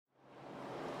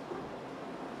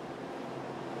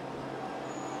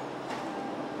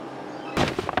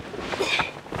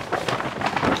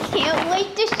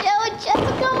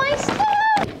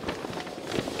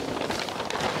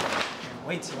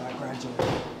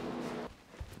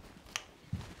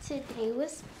Today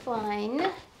was fun.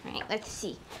 All right, let's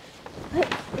see. What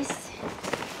is...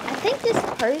 I think this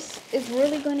purse is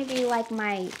really going to be like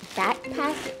my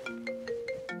backpack.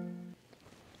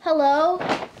 Hello?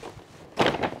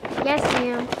 Yes,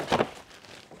 ma'am.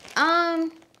 I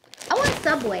want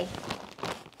Subway.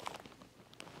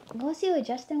 Go see what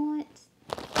Justin wants.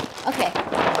 Okay.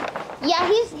 Yeah,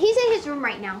 he's in his room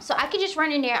right now, so I could just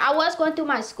run in there. I was going through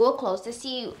my school clothes to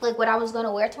see like what I was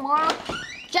gonna wear tomorrow.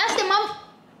 Justin, mom.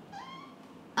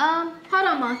 Hold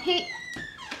on, mom. Hey,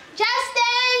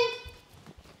 Justin.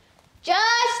 Justin.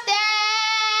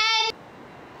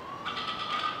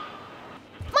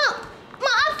 Mom,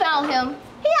 I found him.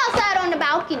 He outside on the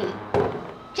balcony.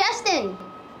 Justin.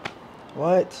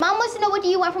 What? Mom wants to know, what do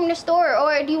you want from the store?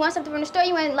 Or do you want something from the store?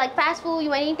 You want like fast food? You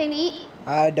want anything to eat?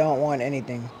 I don't want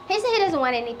anything. He said he doesn't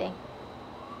want anything.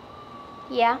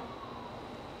 Yeah.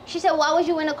 She said, why was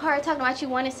you in the car talking about you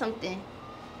wanted something?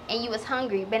 And you was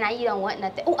hungry, but now you don't want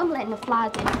nothing. Oh, I'm letting the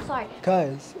flies in. I'm sorry.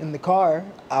 Because in the car,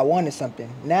 I wanted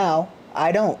something. Now,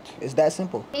 I don't. It's that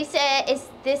simple. He said it's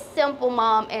this simple,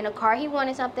 Mom. In the car, he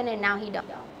wanted something, and now he don't.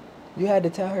 You had to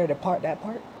tell her to part that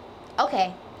part?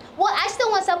 Okay. Well, I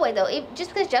still want Subway, though.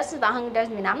 Just because Justin's not hungry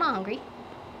doesn't mean I'm not hungry.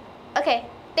 Okay.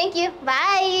 Thank you.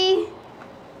 Bye.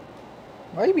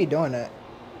 Why you be doing that?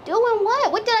 Doing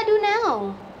what? What did I do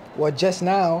now? Well, just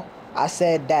now, I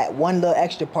said that one little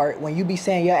extra part. When you be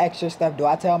saying your extra stuff, do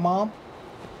I tell Mom?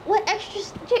 What extra?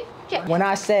 When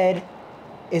I said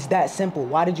it's that simple,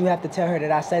 why did you have to tell her that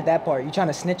I said that part? You trying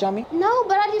to snitch on me? No,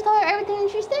 but I just told her everything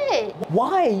that you said.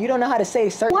 Why? You don't know how to say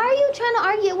certain... Why are you trying to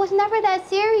argue? It was never that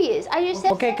serious. I just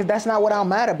said... Okay, because that's not what I'm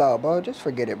mad about, bro. Just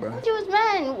forget it, bro. You was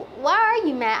mad. Why are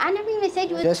you mad? I never even said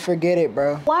you was... Just forget it,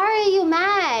 bro. Why are you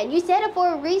mad? You said it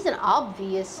for a reason,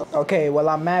 obvious. Okay, well,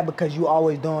 I'm mad because you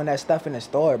always doing that stuff in the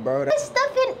store, bro. What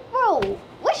stuff in... Bro,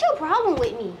 what's your problem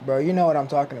with me? Bro, you know what I'm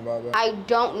talking about, bro. I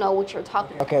don't know what you're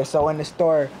talking about. Okay, so in the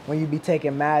store, when you be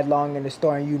taking mad long in the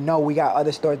store and you know we got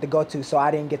other stores to go to, so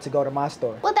I didn't get to go to my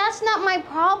store. Well, that's not my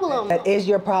problem. That is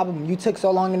your problem. You took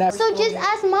so long in that... So just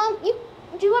ask Mom.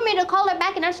 Do you want me to call her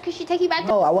back and ask, could she take you back?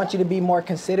 No, I want you to be more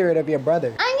considerate of your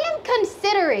brother. I am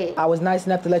considerate. I was nice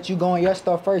enough to let you go in your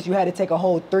store first. You had to take a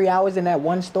whole 3 hours in that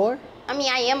one store? I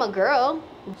mean, I am a girl.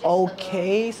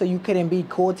 Okay, so you couldn't be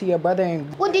cool to your brother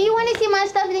and... Well, do you want to see my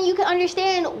stuff, then you can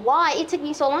understand why it took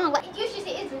me so long. Like, you should see,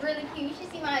 it's really cute. You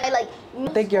should see my, like... I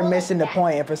think you're missing the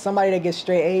point. And for somebody that gets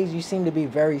straight A's, you seem to be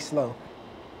very slow.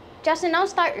 Justin, don't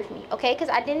start with me, okay? Because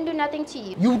I didn't do nothing to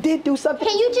you. You did do something.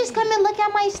 Can you just come and look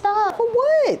at my stuff? For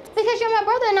what? Because you're my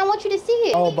brother and I want you to see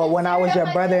it. Oh, but when I was your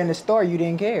brother in the store, you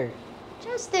didn't care.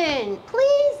 Justin,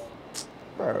 please.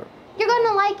 Bro. You're going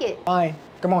to like it. Fine.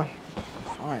 Come on.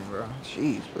 Fine, bro.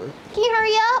 Jeez, bro. Can you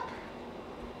hurry up?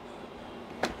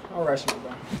 Don't rush me,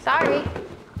 bro. Sorry.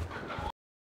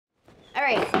 All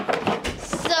right.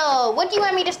 So, what do you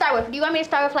want me to start with? Do you want me to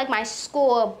start with, like, my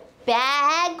school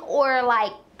bag or,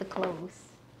 like, the clothes?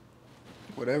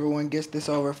 Whatever one gets this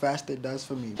over faster does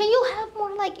for me. Can you have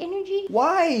more, like, energy?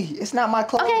 Why? It's not my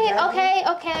clothes. Okay.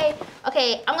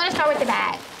 I'm going to start with the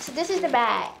bag. So, this is the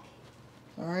bag.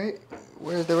 All right.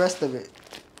 Where's the rest of it?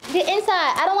 The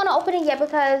inside. I don't want to open it yet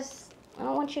because I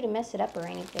don't want you to mess it up or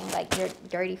anything, like your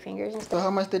dirty fingers and stuff. So how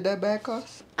much did that bag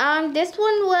cost? This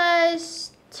one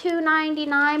was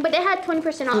 $2.99, but they had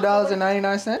 20% off.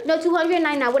 $2.99? No,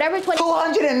 $299. Whatever.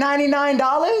 $299?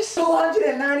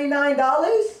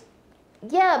 $299?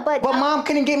 Yeah, but Mom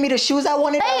couldn't get me the shoes I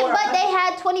wanted. But they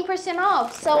had 20%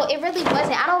 off, so it really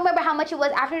wasn't. I don't remember how much it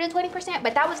was after the 20%,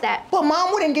 but that was that. But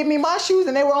Mom wouldn't give me my shoes,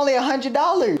 and they were only $100.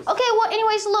 Okay, well,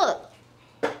 anyways, look.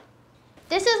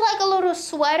 This is like a little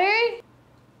sweater.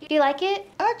 Do you like it?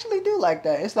 I actually do like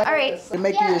that. It's like all right, to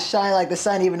make you shine like the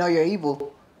sun, even though you're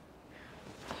evil.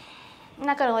 I'm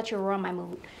not gonna let you ruin my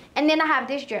mood. And then I have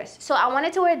this dress. So I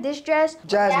wanted to wear this dress.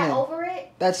 Jasmine, that over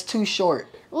it. That's too short.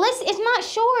 Listen, it's not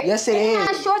short. Yes, it is. It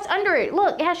has shorts under it.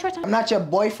 Look, it has shorts under it. I'm not your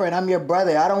boyfriend. I'm your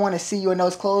brother. I don't want to see you in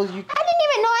those clothes. I didn't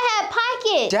even know I had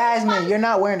pockets. Jasmine, you're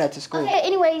not wearing that to school. Okay,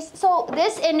 anyways, so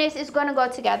this and this is gonna go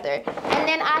together. And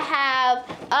then I have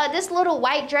this little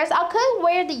white dress. I could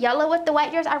wear the yellow with the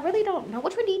white dress. I really don't know.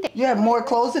 Which one do you think? You have more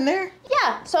clothes in there?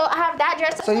 Yeah, so I have that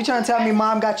dress. So you trying to tell me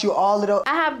Mom got you all of those?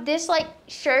 I have this like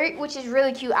shirt, which is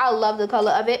really cute. I love the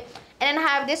color of it. And then I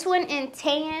have this one in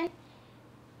tan.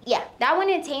 Yeah, that one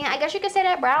in tan. I guess you could say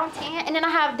that brown tan. And then I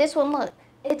have this one, look.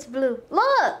 It's blue.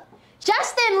 Look!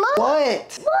 Justin, look!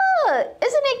 What? Look!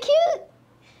 Isn't it cute?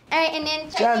 All right, and then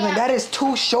Jasmine, that is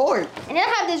too short. And then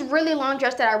I have this really long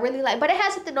dress that I really like, but it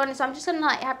has something on it, so I'm just gonna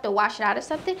like have to wash it out or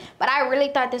something. But I really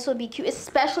thought this would be cute,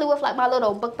 especially with like my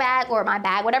little book bag or my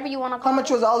bag, whatever you want to call it. How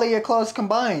much was all of your clothes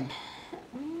combined?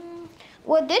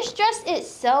 Well, this dress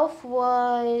itself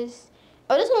was.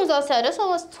 Oh, this one was on sale. This one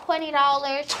was $20. $20?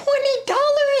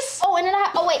 Oh, and then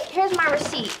oh wait, here's my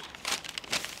receipt.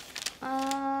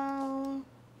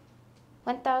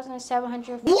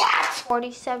 $1,747.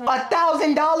 What?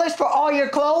 $1,000 for all your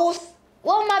clothes?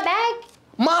 Well, my bag.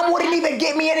 Mom wouldn't even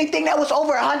get me anything that was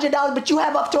over $100, but you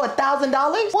have up to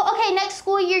 $1,000? Well, okay, next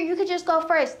school year you could just go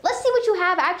first. Let's see what you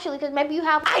have actually, because maybe you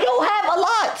have. I don't have a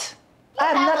lot. I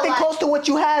have nothing close to what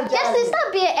you have, Jasmine. Justin,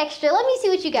 stop being extra. Let me see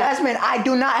what you got. Jasmine, I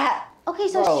do not have. Okay,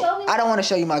 so Bro, show me. I don't want to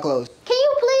show you my clothes. Can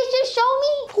you please just show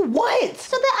me? What?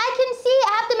 So that I can see.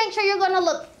 I have to make sure you're gonna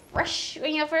look fresh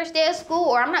on your first day of school,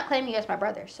 or I'm not claiming you as my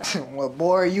brother. So. Well,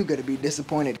 boy, you gonna be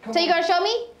disappointed. So you gonna show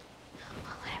me?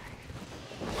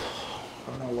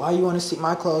 I don't know why you want to see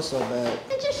my clothes so bad.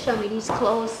 Then just show me these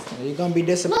clothes. You're gonna be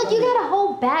disappointed. Look, you got a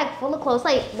whole bag full of clothes.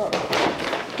 Like, look,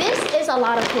 this is a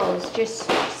lot of clothes. Just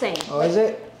saying. Oh, is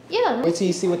it? Yeah. Wait till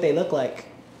you see what they look like.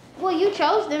 Well, you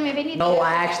chose them if anything. No,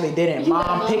 I actually didn't.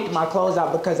 Mom picked my clothes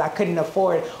out because I couldn't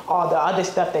afford all the other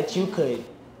stuff that you could.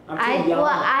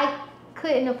 I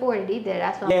couldn't afford it either.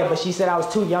 That's what. Yeah, but she said I was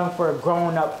too young for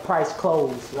grown-up price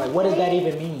clothes. Like, what does that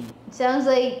even mean? Sounds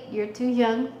like you're too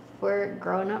young for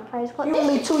grown-up price clothes. You're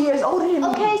only 2 years older than me.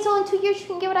 Okay, so in 2 years you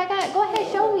can get what I got. Go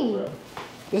ahead, show me.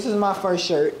 This is my first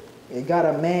shirt. It got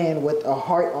a man with a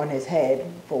heart on his head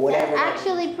for whatever. That's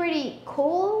actually pretty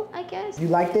cool, I guess. You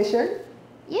like this shirt?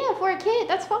 Yeah, for a kid,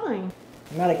 that's fine.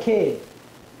 I'm not a kid.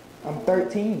 I'm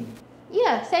 13.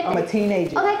 Yeah, say I'm a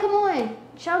teenager. Okay, come on.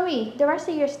 Show me the rest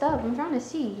of your stuff. I'm trying to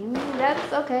see.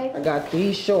 That's okay. I got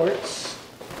these shorts.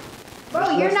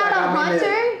 Bro, you're not a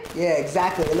hunter? Yeah,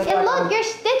 exactly. And look, your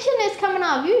stitching is coming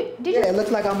off. Yeah, it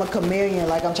looks like I'm a chameleon,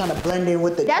 like I'm trying to blend in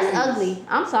with the That's trees. ugly.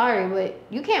 I'm sorry, but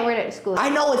you can't wear that to school. I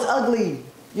know it's ugly.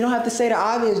 You don't have to say the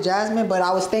obvious, Jasmine, but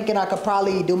I was thinking I could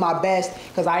probably do my best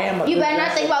because I am a You good better not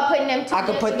dresser. think about putting them together. I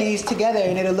could put these together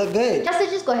and it'll look good.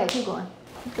 Just go ahead, keep going.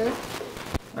 Okay.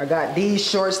 I got these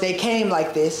shorts. They came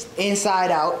like this,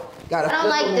 inside out. Got I don't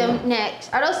like them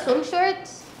next. Are those swim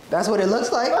shorts? That's what it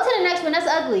looks like. Go to the next one. That's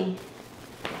ugly.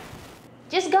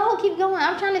 Just go. Keep going.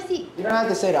 I'm trying to see. You don't have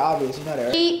to say the obvious. You know that,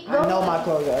 right? Keep I know going. my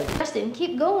clothes are ugly. Justin,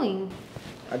 keep going.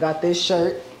 I got this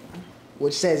shirt,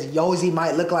 which says Yosi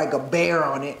might look like a bear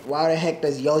on it. Why the heck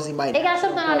does Yosi might? It got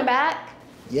something on the back.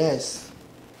 Yes.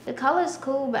 The color's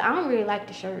cool, but I don't really like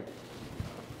the shirt.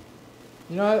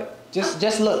 You know what?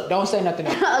 Just look. Don't say nothing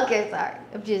else. Okay, sorry.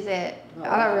 I'm just saying.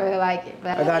 I don't really like it.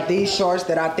 But I got these shorts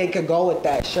that I think could go with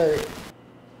that shirt.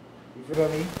 You feel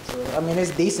me? So, I mean,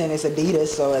 it's decent. It's Adidas,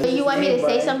 so. So you want me to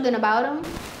say something about them?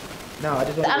 No, I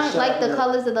just want I don't like the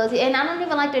colors of those, and I don't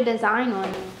even like the design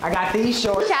on them. I got these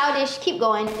shorts. Childish. Keep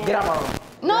going. Get out my room.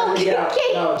 No, Jasmine, get out.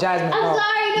 keep. No, Jasmine. I'm no.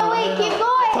 sorry. No, wait. Keep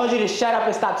going. I told you to shut up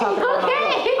and stop talking about my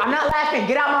Okay. clothes. I'm not laughing.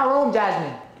 Get out my room,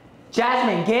 Jasmine.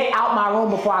 Jasmine, get out my room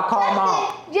before I call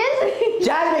Mom.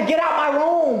 Jasmine, get out my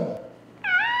room.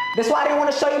 That's why I didn't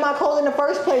want to show you my clothes in the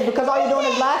first place, because all you're doing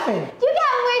is laughing. You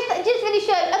got weird stuff. Just finish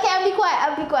it. Okay, I'll be quiet.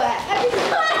 I'll be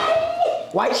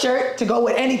quiet. White shirt to go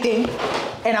with anything,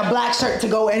 and a black shirt to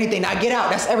go with anything. Now get out.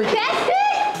 That's everything. That's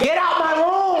it. Get out my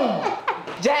room.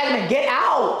 Jasmine, get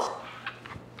out.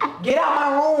 Get out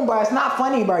my room, bro. It's not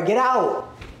funny, bro. Get out.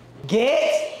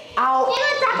 Get out. You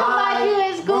talk about you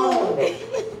in school.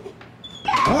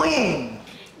 When?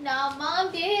 No,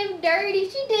 Mom did him dirty.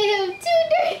 She did him too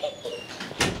dirty.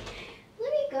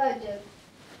 Let me go, Joe.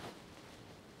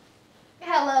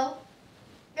 Hello.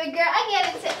 Good girl,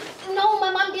 I get it. No,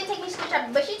 my mom did take me school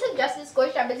shopping, but she took Justin school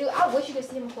shopping too. I wish you could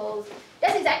see him clothes.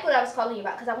 That's exactly what I was calling you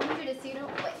about, because I wanted you to see them.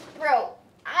 Wait, bro,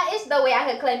 it's no way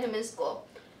I could claim him in school.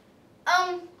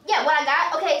 Yeah, what I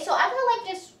got, okay, so I got like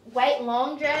this white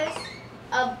long dress,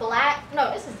 a black,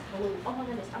 no, this is blue. Oh my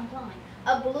goodness, I'm blind.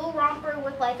 A blue romper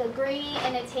with like a green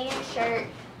and a tan shirt.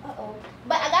 Uh-oh.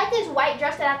 But I got this white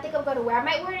dress that I think I'm gonna wear. I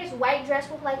might wear this white dress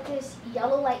with like this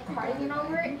yellow like cardigan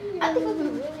over it. I think it'll be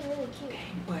really, really cute.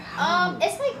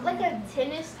 It's like a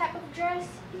tennis type of dress.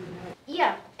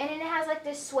 Yeah, and then it has like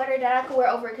this sweater that I could wear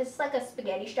over it because it's like a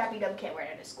spaghetti strap. You can't wear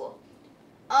that to school.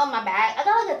 My bag. I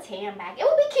got like a tan bag. It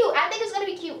would be cute. I think it's gonna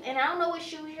be cute. And I don't know what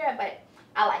shoes yet, but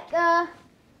I like it.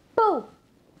 Boo.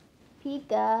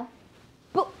 Pika.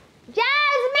 Boo.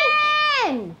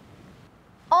 Jasmine!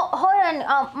 Oh, hold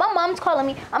on. My mom's calling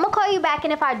me. I'm gonna call you back,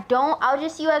 and if I don't, I'll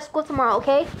just see you at school tomorrow,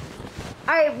 okay?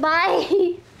 Alright,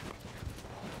 bye.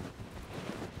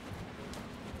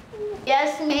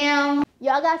 Yes, ma'am.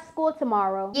 Y'all got school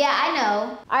tomorrow. Yeah, I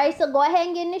know. Alright, so go ahead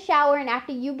and get in the shower, and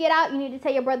after you get out, you need to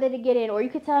tell your brother to get in, or you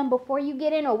could tell him before you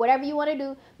get in, or whatever you want to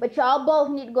do, but y'all both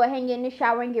need to go ahead and get in the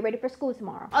shower and get ready for school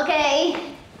tomorrow.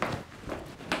 Okay.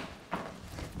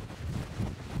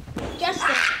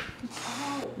 Justin.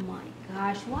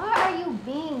 gosh, why are you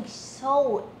being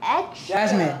so extra?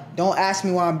 Jasmine, don't ask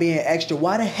me why I'm being extra.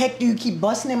 Why the heck do you keep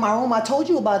busting in my room? I told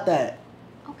you about that.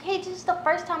 Okay, this is the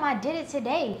first time I did it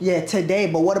today. Yeah, today,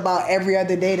 but what about every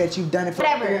other day that you've done it for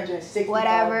Whatever.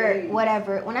 365 days?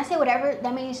 Whatever. When I say whatever,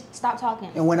 that means stop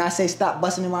talking. And when I say stop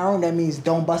busting in my room, that means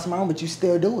don't bust in my room, but you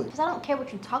still do it. Because I don't care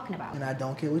what you're talking about. And I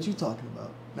don't care what you're talking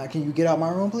about. Now, can you get out my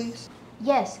room, please?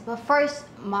 Yes, but first,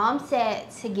 Mom said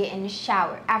to get in the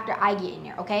shower after I get in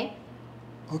there, okay?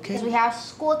 Okay. Because we have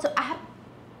school to... I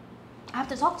have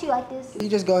to talk to you like this. You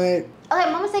just go ahead. Okay,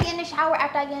 Mama said get in the shower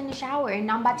after I get in the shower, and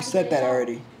I'm about to You said that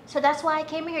already. So that's why I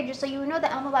came in here, just so you know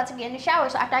that I'm about to get in the shower.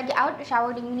 So after I get out of the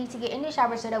shower, then you need to get in the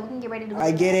shower so that we can get ready to go.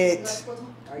 I get it.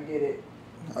 I get it.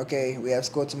 Okay, we have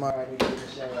school tomorrow. I need to get in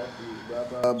the shower after you.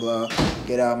 Blah, blah, blah.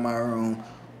 Get out of my room.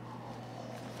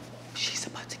 She's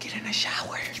about to get in the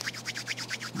shower.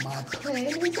 My plan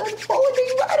is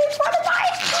unfolding right in front of my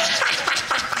eyes.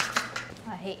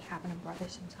 I hate having a brother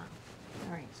sometimes.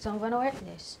 All right, so I'm gonna wear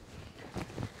this.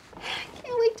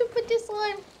 Can't wait to put this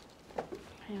on.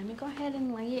 Okay, let me go ahead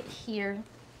and lay it here.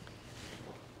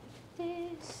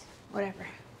 This, whatever.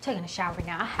 Taking a shower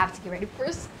now. I have to get ready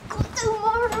for school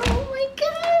tomorrow. Oh my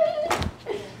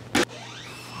god.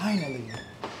 Finally.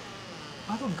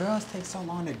 Why do girls take so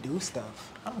long to do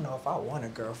stuff? I don't know if I want a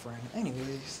girlfriend.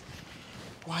 Anyways,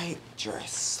 white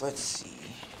dress. Let's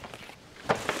see.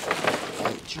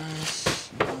 White dress.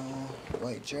 No.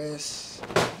 White dress.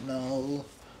 No.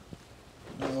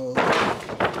 No.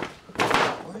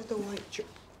 Where's the white dress?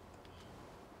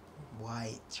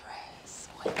 White dress.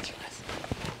 White dress.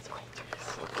 White dress.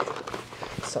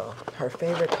 Okay. So her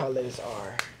favorite colors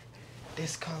are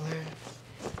this color.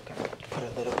 Gotta put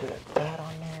a little bit of that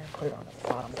on there. Put it on the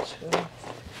bottom too.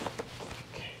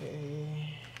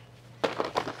 Okay.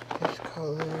 This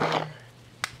color.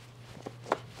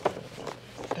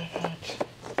 That.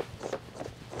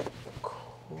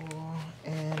 Cool.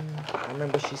 And I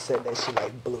remember she said that she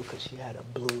liked blue because she had a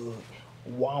blue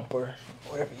whomper,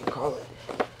 whatever you call it.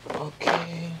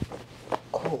 Okay.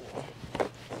 Cool.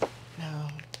 Now,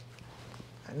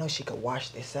 I know she could wash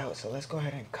this out, so let's go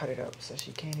ahead and cut it up so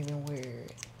she can't even wear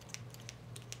it.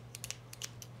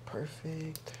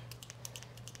 Perfect.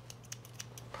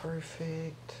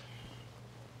 Perfect.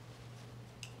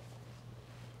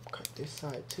 Cut this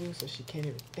side too so she can't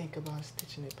even think about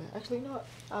stitching it back. Actually, no,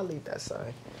 I'll leave that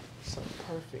side. So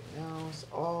perfect. Now it's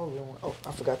all ruined. Oh,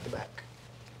 I forgot the back.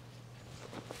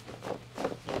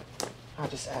 I'll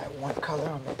just add one color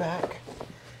on the back.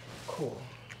 Cool.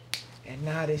 And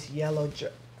now this yellow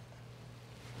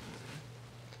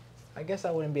I guess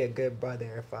I wouldn't be a good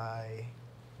brother if I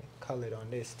colored on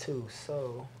this too,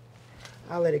 so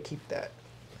I'll let her keep that.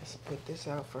 Let's put this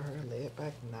out for her, lay it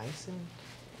back nice and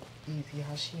easy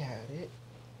how she had it.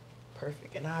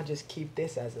 Perfect. And I'll just keep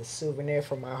this as a souvenir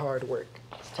for my hard work.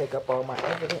 Let's take up all my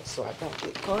evidence so I don't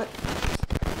get caught.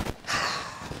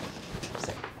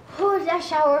 Oh, that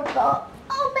shower felt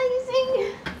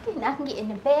amazing. And I can get in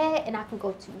the bed and I can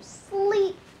go to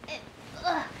sleep. And,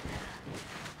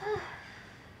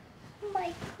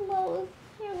 my clothes.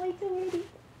 Can't wait to wear these.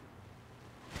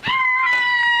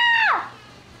 Ah!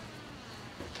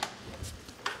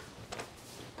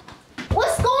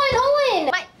 What's going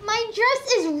on? My dress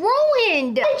is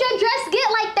ruined. How did your dress get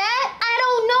like that? I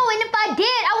don't know. And if I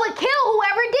did, I would kill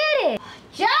whoever did it.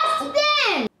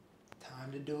 Justin!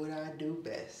 Time to do what I do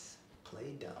best.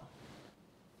 Play dumb.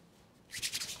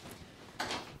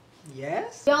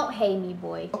 Yes? Don't hate me,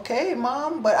 boy. Okay,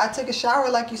 Mom, but I took a shower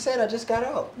like you said. I just got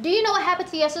out. Do you know what happened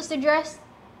to your sister's dress?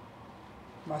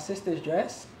 My sister's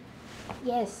dress?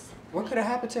 Yes. What could have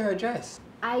happened to her dress?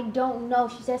 I don't know.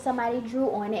 She said somebody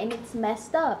drew on it and it's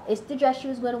messed up. It's the dress she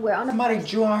was going to wear on the Somebody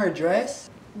drew on her dress?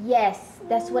 Yes,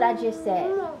 that's what I just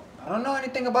said. I don't know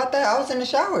anything about that. I was in the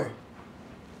shower.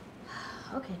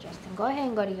 Okay, Justin, go ahead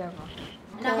and go to your room.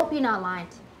 And I hope you're not lying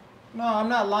to me. No, I'm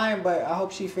not lying, but I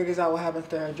hope she figures out what happened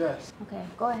to her dress. Okay,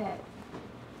 go ahead.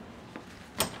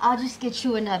 I'll just get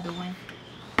you another one.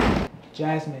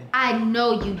 Jasmine. I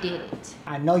know you did it.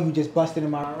 I know you just busted in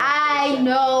my room. I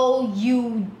know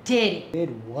you did it.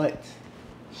 Did what?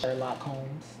 Sherlock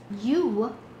Holmes.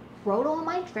 You wrote on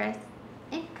my dress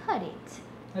and cut it.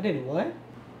 I did what?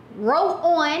 Wrote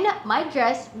on my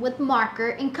dress with marker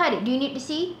and cut it. Do you need to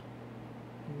see?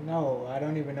 No, I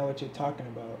don't even know what you're talking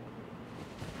about.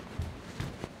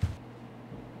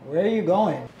 Where are you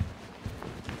going?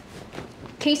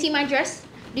 Can you see my dress?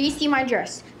 Do you see my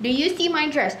dress? Do you see my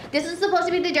dress? This is supposed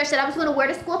to be the dress that I was going to wear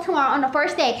to school tomorrow on the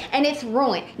first day, and it's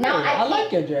ruined. Now Hey, I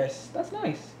like your dress. That's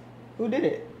nice. Who did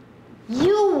it?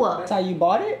 You. That's how you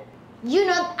bought it? You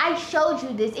know, I showed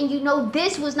you this, and you know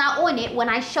this was not on it when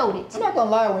I showed it. I'm not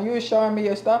gonna lie, when you were showing me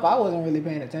your stuff, I wasn't really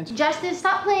paying attention. Justin,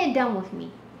 stop playing dumb with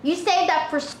me. You save that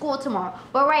for school tomorrow.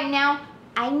 But right now,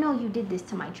 I know you did this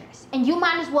to my dress. And you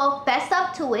might as well fess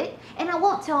up to it, and I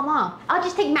won't tell Mom. I'll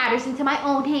just take matters into my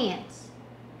own hands.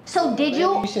 So did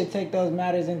you? You should take those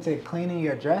matters into cleaning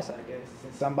your dress, I guess,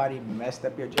 since somebody messed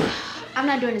up your dress. I'm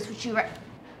not doing this with you, right?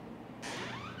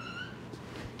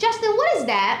 Justin, what is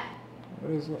that?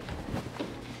 What is what?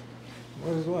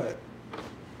 What is what?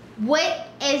 What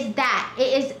is that?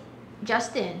 It is,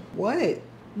 Justin. What?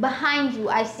 Behind you,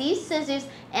 I see scissors,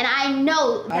 and I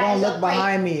know that I don't is look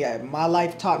behind me. My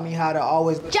life taught me how to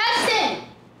always look. Justin,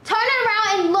 turn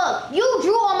around and look. You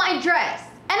drew on my dress,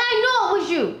 and I know it was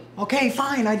you. Okay,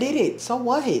 fine, I did it. So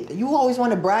what? You always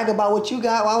want to brag about what you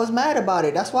got. Well, I was mad about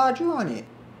it. That's why I drew on it.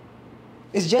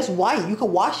 It's just white. You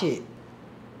can wash it.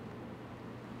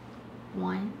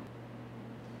 1,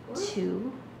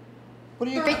 2, What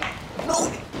are you? 3.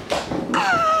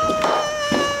 No.